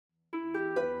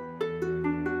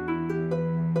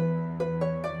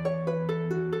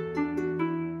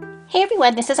Hey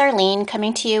everyone, this is Arlene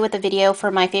coming to you with a video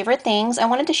for my favorite things. I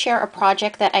wanted to share a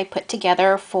project that I put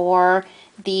together for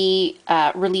the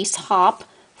release hop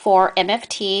for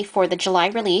MFT for the July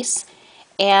release.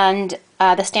 And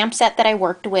the stamp set that I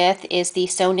worked with is the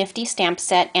So Nifty stamp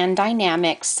set and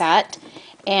die-namics set.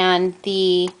 And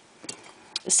the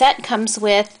set comes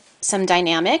with some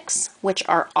die-namics, which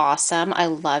are awesome. I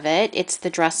love it. It's the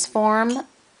dress form.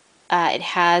 It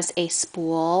has a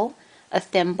spool, a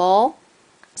thimble,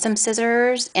 some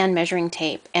scissors, and measuring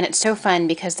tape. And it's so fun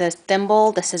because the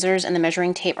thimble, the scissors, and the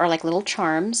measuring tape are like little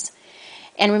charms.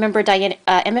 And remember,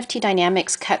 MFT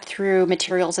die-namics cut through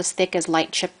materials as thick as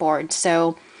light chipboard,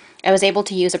 so I was able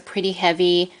to use a pretty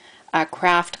heavy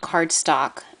craft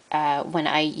cardstock when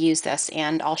I use this,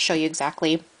 and I'll show you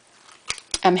exactly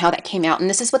how that came out. And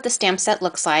this is what the stamp set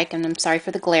looks like, and I'm sorry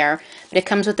for the glare, but it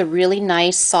comes with a really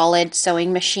nice solid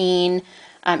sewing machine.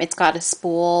 It's got a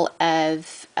spool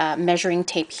of measuring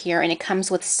tape here, and it comes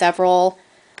with several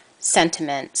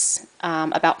sentiments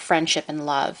about friendship and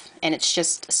love, and it's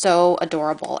just so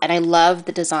adorable. And I love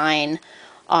the design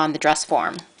on the dress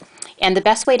form. And the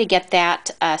best way to get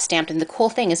that stamped, and the cool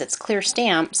thing is it's clear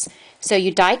stamps, so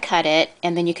you die cut it,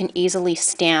 and then you can easily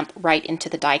stamp right into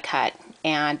the die cut,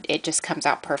 and it just comes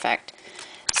out perfect.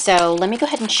 So let me go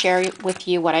ahead and share with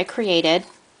you what I created.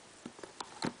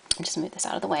 I'll just move this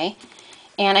out of the way.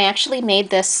 And I actually made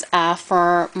this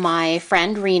for my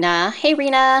friend Rena. Hey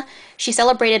Rena! She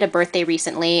celebrated a birthday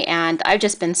recently, and I've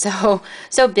just been so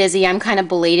busy. I'm kind of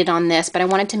belated on this, but I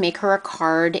wanted to make her a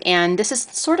card, and this is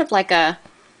sort of like a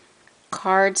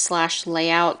card slash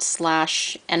layout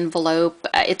slash envelope.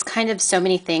 It's kind of so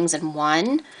many things in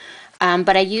one.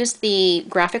 But I used the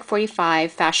Graphic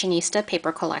 45 Fashionista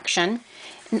paper collection.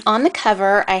 And on the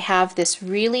cover, I have this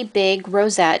really big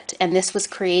rosette, and this was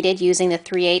created using the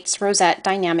 3/8 rosette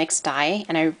die-namics die,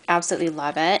 and I absolutely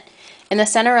love it. In the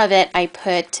center of it, I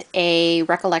put a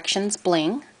Recollections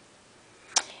bling.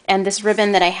 And this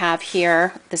ribbon that I have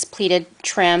here, this pleated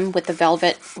trim with the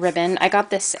velvet ribbon, I got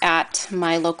this at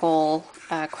my local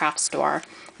craft store.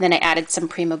 And then I added some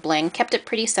Prima bling, kept it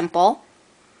pretty simple.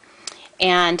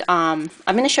 And I'm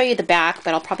going to show you the back,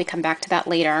 but I'll probably come back to that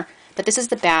later. But this is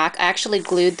the back. I actually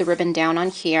glued the ribbon down on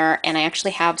here, and I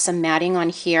actually have some matting on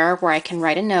here where I can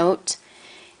write a note.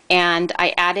 And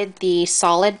I added the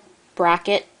solid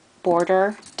bracket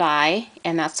border die,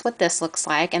 and that's what this looks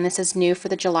like. And this is new for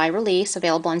the July release,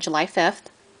 available on July 5th.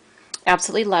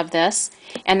 Absolutely love this.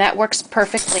 And that works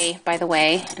perfectly, by the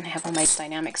way, and I have all my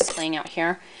die-namics laying out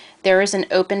here. There is an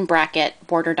open bracket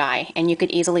border die, and you could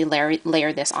easily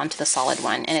layer this onto the solid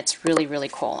one, and it's really, really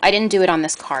cool. I didn't do it on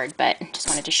this card, but just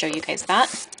wanted to show you guys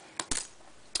that.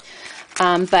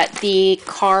 But the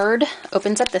card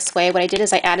opens up this way. What I did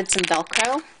is I added some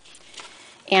Velcro,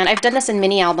 and I've done this in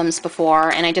mini albums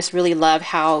before, and I just really love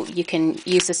how you can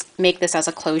use this, make this as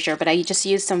a closure, but I just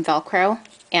used some Velcro,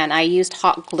 and I used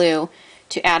hot glue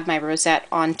to add my rosette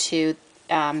onto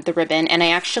the ribbon. And I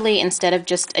actually, instead of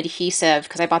just adhesive,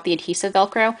 because I bought the adhesive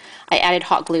Velcro, I added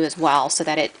hot glue as well so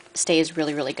that it stays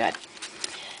really, really good.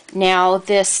 Now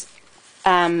this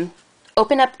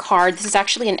open up card, this is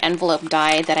actually an envelope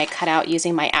die that I cut out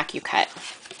using my AccuCut.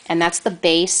 And that's the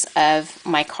base of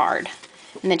my card.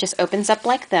 And it just opens up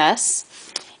like this.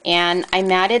 And I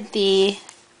matted the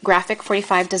Graphic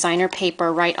 45 designer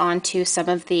paper right onto some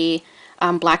of the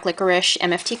black licorice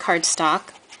MFT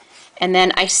cardstock. And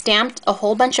then I stamped a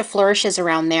whole bunch of flourishes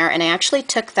around there, and I actually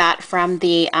took that from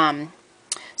the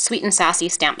Sweet and Sassy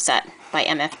stamp set by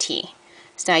MFT.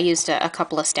 So I used a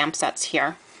couple of stamp sets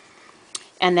here.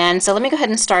 And then, so let me go ahead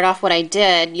and start off what I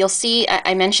did. You'll see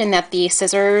I mentioned that the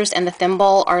scissors and the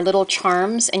thimble are little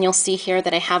charms, and you'll see here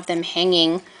that I have them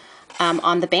hanging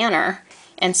on the banner.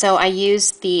 And so I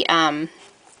used the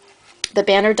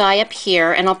banner die up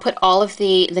here, and I'll put all of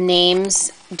the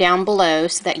names down below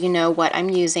so that you know what I'm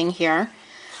using here.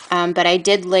 But I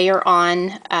did layer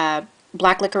on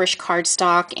black licorice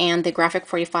cardstock and the Graphic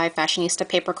 45 Fashionista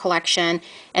paper collection,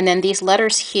 and then these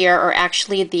letters here are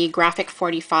actually the Graphic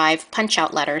 45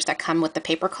 punch-out letters that come with the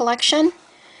paper collection.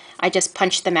 I just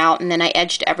punched them out, and then I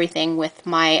edged everything with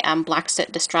my black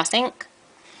soot distress ink.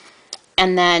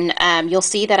 And then you'll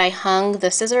see that I hung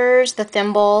the scissors, the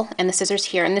thimble, and the scissors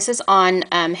here. And this is on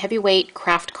heavyweight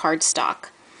craft cardstock.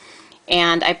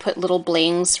 And I put little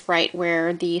blings right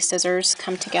where the scissors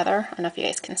come together. I don't know if you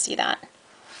guys can see that.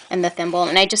 And the thimble.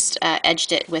 And I just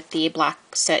edged it with the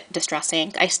black soot distress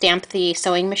ink. I stamped the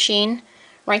sewing machine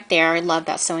right there. I love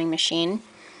that sewing machine.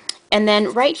 And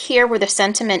then right here where the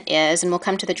sentiment is, and we'll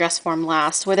come to the dress form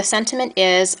last, where the sentiment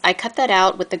is, I cut that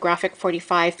out with the Graphic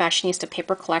 45 Fashionista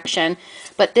paper collection,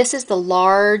 but this is the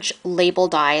large label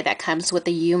die that comes with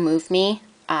the You Move Me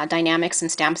Dynamics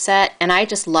and stamp set, and I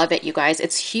just love it, you guys.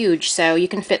 It's huge, so you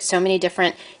can fit so many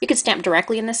different, you can stamp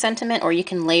directly in the sentiment or you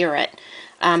can layer it,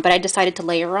 but I decided to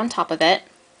layer on top of it.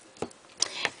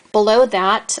 Below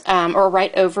that, or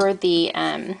right over the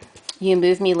You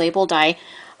Move Me label die,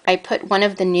 I put one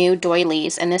of the new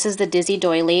doilies, and this is the Dizzy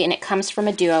doily, and it comes from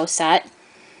a duo set.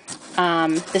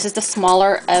 This is the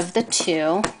smaller of the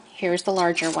two. Here's the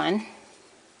larger one.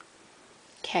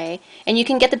 Okay, and you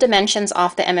can get the dimensions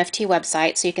off the MFT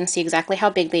website, so you can see exactly how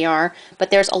big they are, but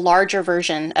there's a larger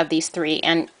version of these three,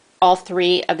 and all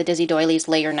three of the Dizzy doilies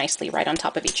layer nicely right on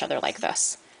top of each other like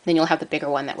this. Then you'll have the bigger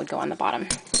one that would go on the bottom.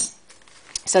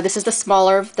 So this is the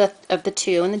smaller of the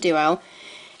two in the duo.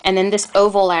 And then this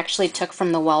oval I actually took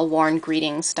from the Well-Worn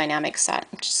Greetings Dynamic set.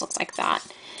 It just looks like that.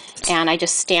 And I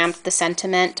just stamped the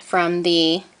sentiment from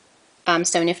the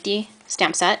So Nifty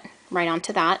stamp set right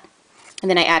onto that. And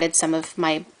then I added some of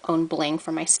my own bling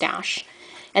from my stash.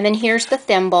 And then here's the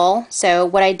thimble. So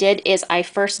what I did is I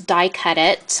first die cut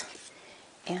it.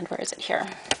 And where is it here?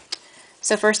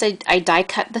 So first I die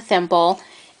cut the thimble,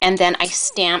 and then I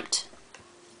stamped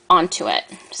onto it.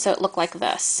 So it looked like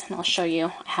this. And I'll show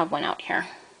you, I have one out here.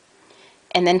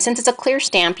 And then since it's a clear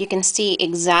stamp, you can see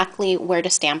exactly where to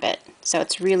stamp it. So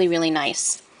it's really, really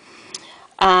nice.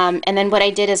 And then what I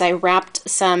did is I wrapped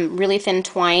some really thin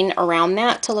twine around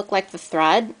that to look like the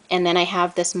thread. And then I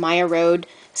have this Maya Road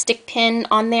stick pin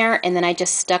on there, and then I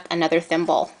just stuck another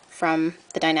thimble from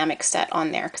the Dynamics set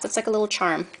on there because it's like a little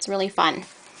charm. It's really fun.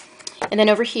 And then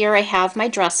over here I have my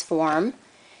dress form.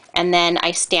 And then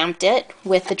I stamped it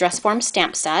with the dress form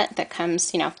stamp set that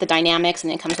comes, you know, the Dynamics, and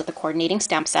then it comes with the coordinating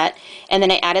stamp set. And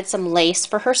then I added some lace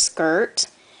for her skirt.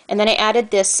 And then I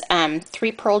added this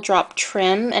 3 pearl drop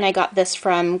trim, and I got this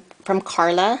from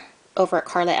Carla over at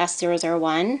Carla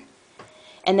S001.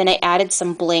 And then I added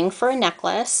some bling for a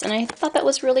necklace, and I thought that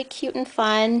was really cute and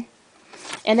fun.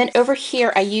 And then over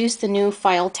here I used the new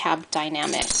file tab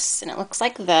Dynamics, and it looks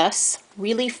like this.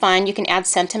 Really fun. You can add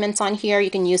sentiments on here.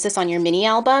 You can use this on your mini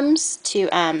albums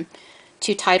to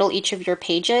title each of your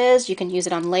pages. You can use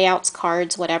it on layouts,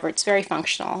 cards, whatever. It's very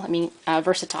functional. I mean,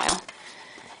 versatile.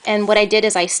 And what I did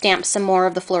is I stamped some more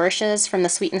of the flourishes from the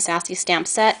Sweet and Sassy stamp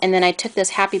set, and then I took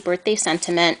this happy birthday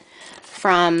sentiment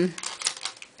from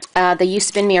the You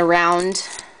Spin Me Around.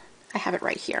 I have it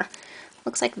right here.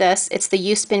 Looks like this. It's the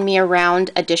You Spin Me Around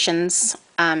Editions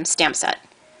stamp set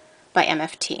by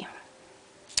MFT.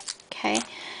 Okay,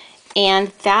 and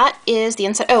that is the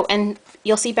inside. Oh, and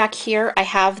you'll see back here I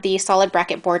have the solid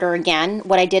bracket border again.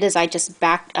 What I did is I just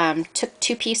took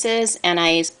 2 pieces and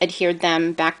I adhered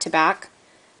them back to back.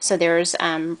 So there's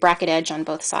bracket edge on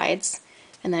both sides.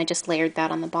 And then I just layered that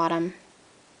on the bottom.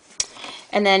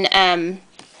 And then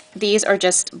these are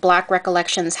just Black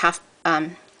Recollections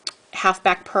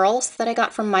halfback pearls that I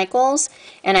got from Michaels,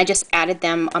 and I just added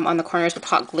them on the corners with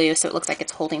hot glue so it looks like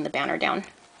it's holding the banner down.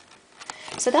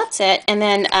 So that's it. And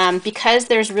then because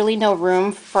there's really no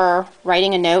room for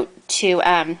writing a note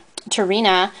to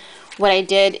Rena, what I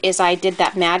did is I did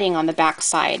that matting on the back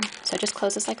side. So I just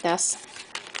close this like this.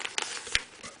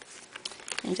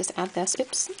 And just add this.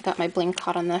 Oops, got my bling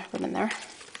caught on the ribbon there.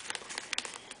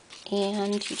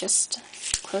 And you just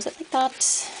close it like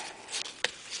that.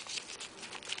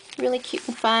 Really cute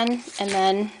and fun. And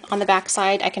then on the back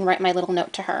side I can write my little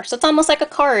note to her. So it's almost like a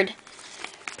card.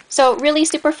 So really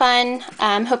super fun.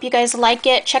 Hope you guys like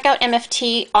it. Check out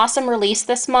MFT. Awesome release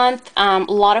this month. A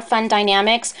lot of fun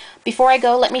dynamics. Before I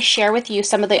go, let me share with you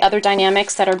some of the other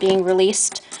dynamics that are being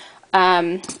released.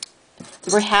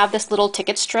 We have this little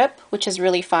ticket strip, which is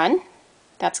really fun.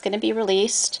 That's going to be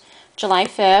released July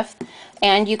 5th.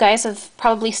 And you guys have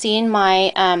probably seen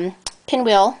my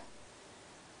pinwheel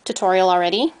tutorial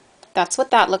already. That's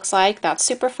what that looks like. That's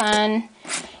super fun.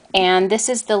 And this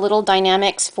is the little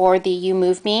dynamics for the You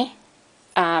Move Me.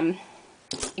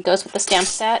 It goes with the stamp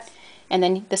set, and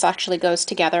then this actually goes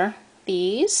together,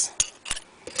 these.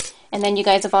 And then you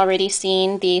guys have already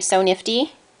seen the So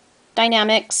Nifty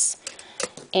dynamics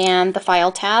and the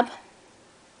file tab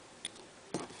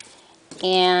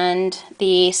and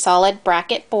the solid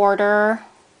bracket border.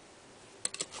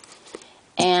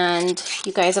 And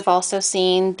you guys have also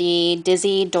seen the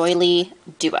Dizzy Doily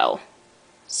Duo.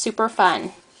 Super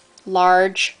fun.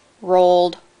 Large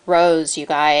rolled rose, you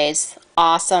guys.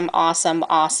 Awesome, awesome,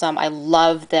 awesome. I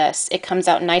love this. It comes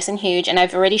out nice and huge, and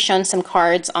I've already shown some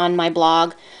cards on my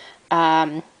blog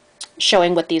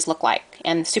showing what these look like,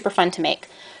 and super fun to make.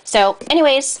 So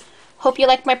anyways, hope you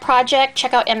liked my project.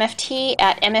 Check out MFT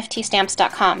at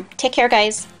mftstamps.com. Take care,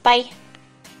 guys. Bye.